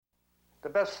The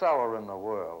best seller in the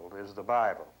world is the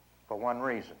Bible, for one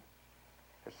reason.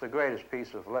 It's the greatest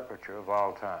piece of literature of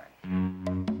all time.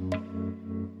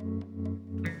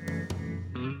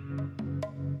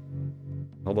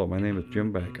 Hello, my name is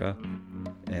Jim Baker,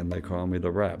 and they call me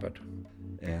the Rabbit.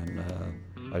 And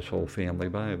I sold family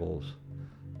Bibles,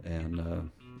 and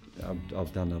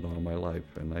I've done it all my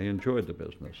life, and I enjoyed the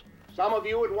business. Some of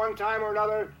you at one time or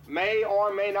another may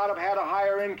or may not have had a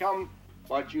higher income,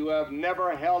 but you have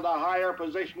never held a higher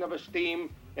position of esteem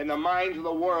in the minds of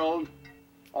the world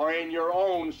or in your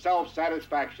own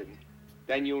self-satisfaction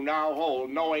than you now hold,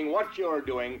 knowing what you're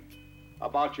doing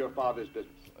about your father's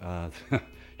business.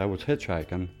 I was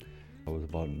hitchhiking. I was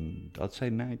about, I'd say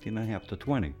 19 and a half to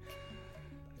 20.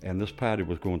 And this party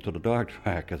was going to the dog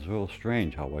track. It's real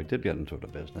strange how I did get into the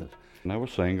business. And I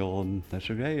was single, and I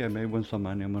said, hey, I may win some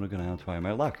money. I'm going to go down and try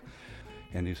my luck.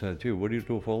 And he said, gee, what do you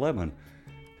do for a living?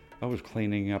 I was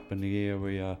cleaning up in the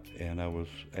area, and I was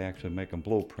actually making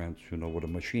blueprints, with a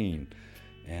machine,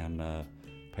 and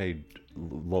paid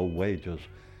low wages.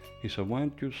 He said, why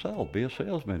don't you sell? Be a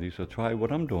salesman. He said, try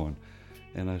what I'm doing.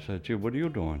 And I said, gee, what are you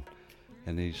doing?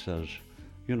 And he says,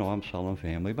 I'm selling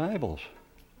family Bibles.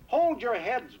 Hold your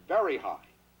heads very high.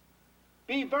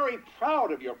 Be very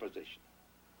proud of your position.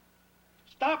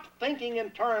 Stop thinking in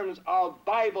terms of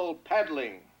Bible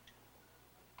peddling.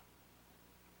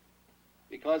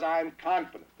 Because I'm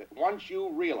confident that once you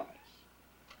realize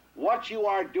what you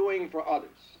are doing for others,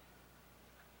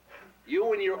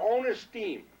 you in your own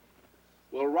esteem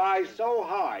will rise so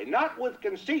high, not with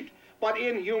conceit, but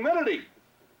in humility,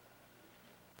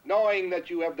 knowing that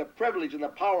you have the privilege and the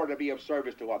power to be of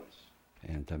service to others.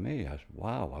 And to me, I said,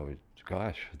 wow,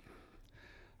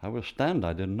 I was stunned.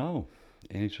 I didn't know.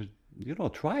 And he said,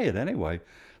 try it anyway.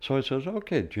 So I says,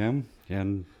 okay, Jim.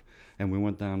 And we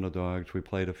went down to dogs. We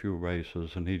played a few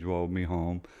races, and he drove me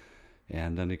home.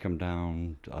 And then he come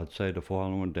down, I'd say the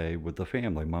following day, with the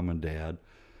family, Mom and Dad.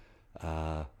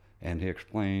 And he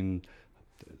explained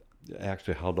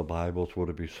actually how the Bibles were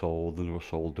to be sold, and they were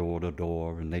sold door to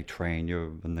door, and they train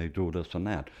you, and they do this and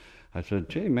that. I said,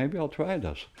 gee, maybe I'll try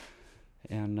this.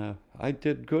 And I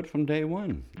did good from day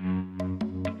one.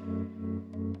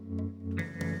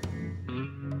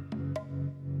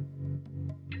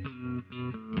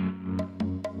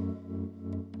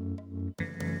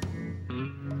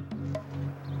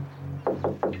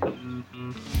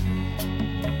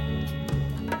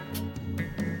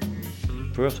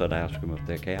 First, I'd ask them if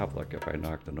they're Catholic, if I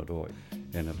knocked on the door.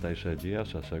 And if they said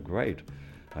yes, I said, great.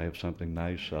 I have something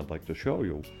nice I'd like to show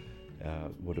you.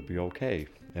 Would it be okay?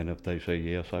 And if they say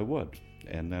yes, I would.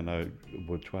 And then I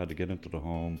would try to get into the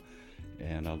home,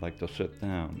 and I'd like to sit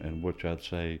down, in which I'd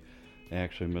say,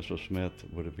 actually, Mrs. Smith,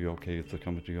 would it be okay to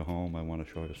come into your home? I want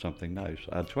to show you something nice.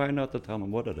 I'd try not to tell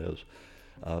them what it is,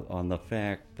 on the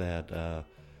fact that,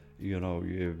 you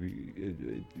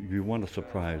want to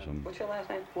surprise them. What's your last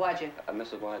name? Wadger.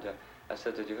 Mrs. Wadger. I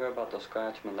said, did you hear about the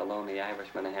Scotchman, the lonely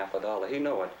Irishman, $50? He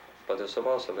knew it. But it's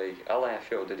supposed to be, I'll ask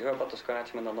you, did you hear about the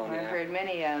Scotchman, the lonely I've heard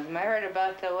many of them. I heard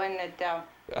about the one that...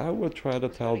 I would try to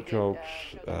tell jokes.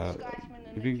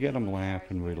 If you can get them laugh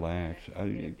and relax,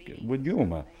 with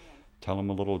humor. Tell them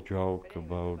a little joke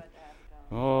about,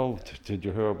 oh, did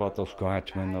you hear about the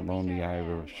Scotchman, the lonely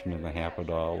Irishman,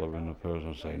 $50? And the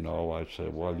person say, no. I say,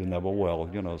 well, you never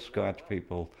will. Scotch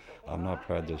people, I'm not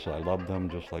prejudiced. I love them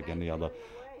just like any other.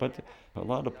 But a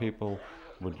lot of people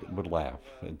would laugh.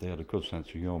 They had a good sense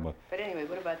of humor. But anyway,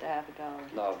 what about the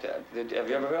 $50? No, have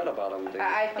you ever heard about them?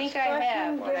 I think I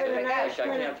have. Well, I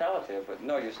can't tell it to you, but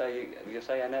no, you say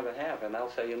I never have, and I'll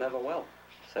say you never will.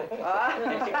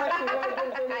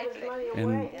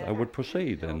 And I would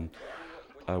proceed, and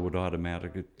I would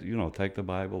automatically, take the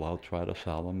Bible. I'll try to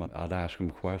sell them. I'd ask them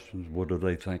questions. What do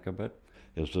they think of it?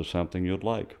 Is there something you'd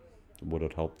like? Would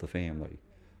it help the family?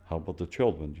 How about the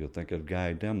children? Do you think it'd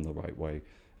guide them the right way?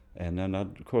 And then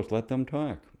I'd, of course, let them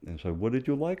talk and say, what did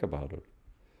you like about it?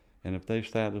 And if they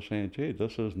started saying, gee,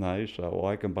 this is nice, or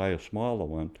I can buy a smaller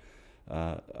one,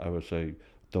 I would say,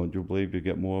 don't you believe you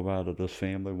get more out of this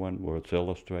family one where it's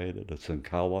illustrated, it's in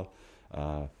color,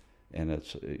 and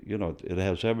it's, it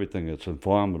has everything. It's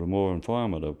informative, more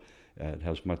informative. It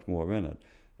has much more in it.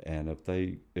 And if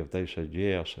they said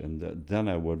yes, and then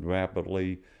I would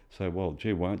rapidly say, well,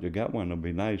 gee, why don't you get one? It'd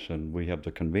be nice, and we have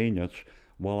the convenience.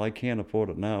 Well, I can't afford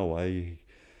it now. I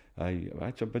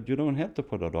said, but you don't have to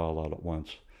put it all out at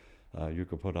once. You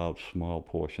could put out small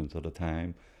portions at a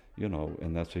time,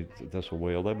 and that's a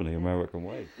way of living, the American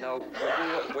way. Now,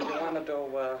 what you want to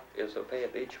do is to pay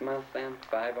it each month then,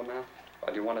 $5 a month, or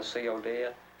do you want to COD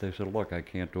it? They said, look, I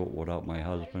can't do it without my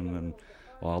husband, and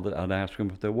I'd ask them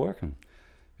if they're working.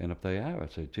 And if they are, I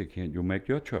say, gee, can't you make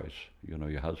your choice? You know,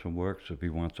 your husband works. If he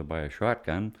wants to buy a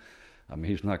shotgun, I mean,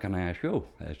 he's not going to ask you.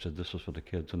 I said, this is for the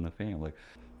kids and the family.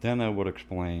 Then I would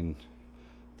explain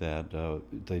that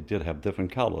they did have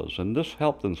different colors, and this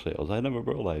helped in sales. I never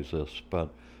realized this, but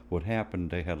what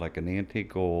happened, they had like an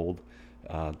antique gold,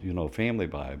 family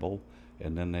Bible,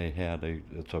 and then they had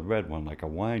it's a red one, like a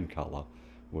wine color,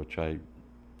 which I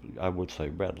would say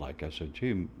red. Like I said,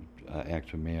 gee,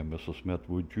 actually, ma'am, Mrs. Smith,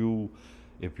 would you,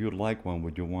 if you'd like one,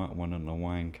 would you want one in the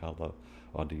wine color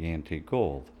or the antique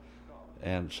gold?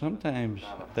 And sometimes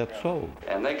that's sold.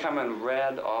 And they come in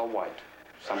red or white.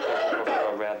 Some people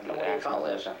prefer red. What do you call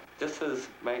this? This is,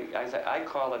 I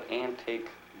call it antique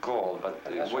gold, but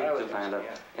we define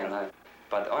it in that.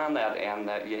 But on that end,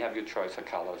 you have your choice of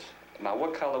colors. Now,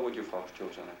 what color would you folks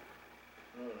choose in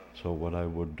it? So what I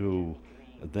would do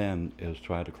then is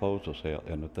try to close the sale.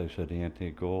 And if they said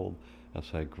antique gold, I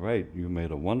say, great, you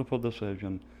made a wonderful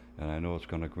decision, and I know it's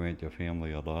going to grant your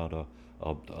family a lot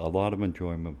of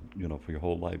enjoyment, for your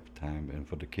whole lifetime and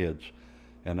for the kids.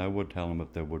 And I would tell them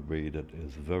if they would read it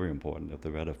is very important. If they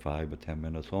read it 5 or 10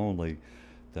 minutes only,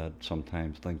 that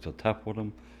sometimes things are tough with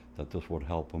them, that this would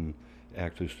help them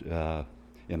actually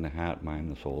in the heart, mind,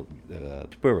 and soul,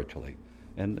 spiritually.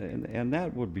 And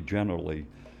that would be generally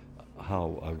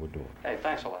how I would do it. Hey,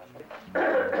 thanks a lot.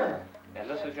 And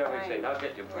this is your receipt. I'll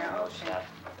get you printed stuff.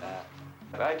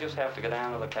 I just have to get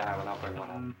down to the car and I'll bring one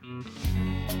up.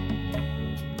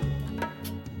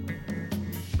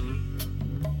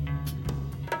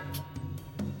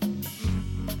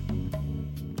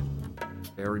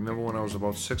 I remember when I was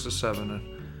about 6 or 7,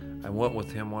 and I went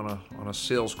with him on a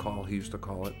sales call, he used to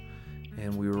call it,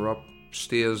 and we were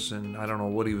upstairs, and I don't know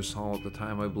what he was selling at the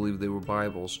time. I believe they were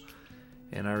Bibles.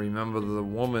 And I remember the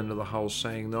woman of the house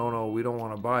saying, no, we don't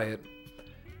want to buy it.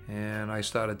 And I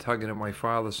started tugging at my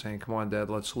father, saying, come on, Dad,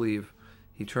 let's leave.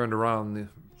 He turned around, the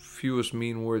fewest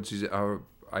mean words,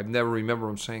 I never remember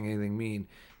him saying anything mean.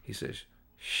 He says,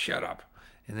 shut up.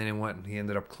 And then he went and he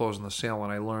ended up closing the sale,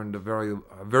 and I learned a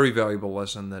very valuable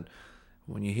lesson that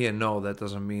when you hear no, that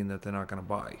doesn't mean that they're not going to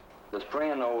buy. This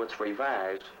brand new, it's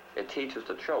revised. It teaches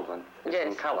the children. It's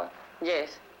in color.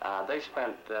 Yes. They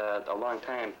spent a long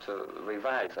time to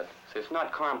revise it. So it's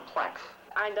not complex.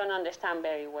 I don't understand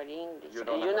very well English. You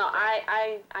don't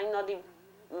I know the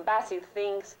basic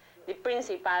things, the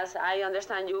principles. I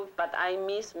understand you, but I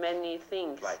miss many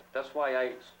things. Right. That's why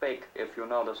I speak, if you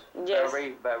notice, yes.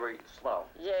 very, very slow.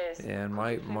 Yes. And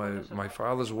my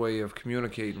father's way of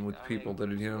communicating with people that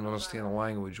he didn't understand the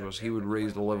language was he would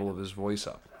raise the level of his voice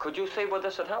up. Could you see where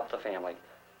this would help the family?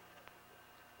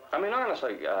 I mean,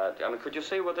 honestly, could you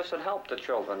see where this would help the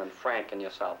children and Frank and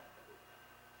yourself?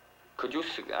 Could you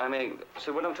see,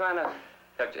 see what I'm trying to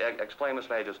explain, Miss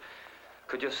Majors,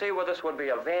 could you see where this would be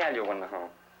a value in the home?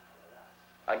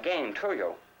 A gain to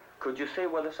you? Could you see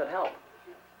where this would help?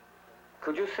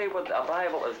 Could you see what a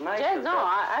Bible is nice? Yes, no,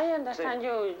 I understand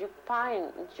your point,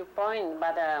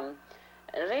 but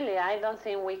really, I don't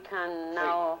think we can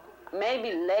now.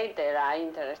 Maybe later, I'm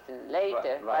interested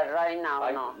later, right. But right now,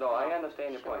 no. No, I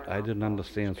understand your point. I didn't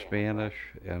understand Spanish,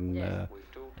 and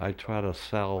I try to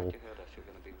sell,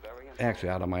 actually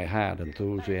out of my heart,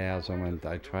 enthusiasm, and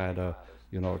I try to,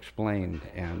 explain.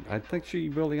 And I think she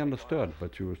really understood,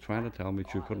 but she was trying to tell me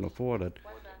she couldn't afford it,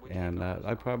 and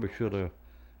I probably should have,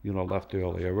 left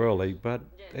early. But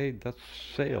hey, that's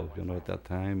sales, at that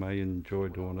time. I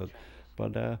enjoyed doing it,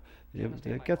 but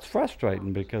it gets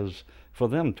frustrating because for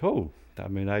them too. I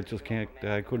mean, I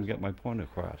couldn't get my point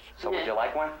across. So would you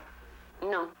like one?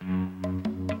 No.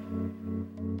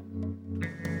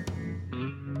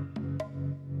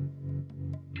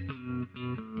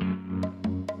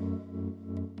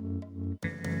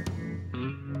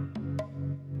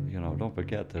 Don't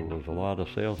forget there was a lot of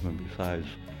salesmen besides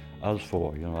us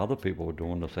four. Other people were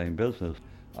doing the same business.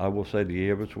 I will say the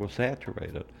areas were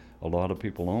saturated. A lot of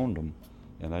people owned them,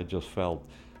 and I just felt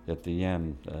at the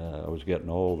end I was getting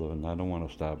older, and I don't want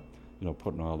to stop,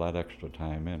 putting all that extra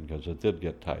time in because it did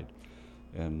get tight,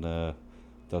 and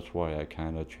that's why I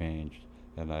kind of changed.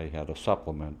 And I had a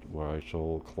supplement where I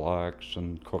sold clocks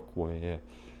and cookware,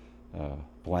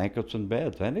 blankets and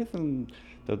beds, anything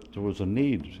that there was a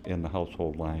need in the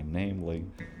household line, namely,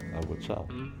 I would sell.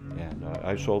 And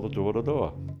I sold it door to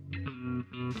door.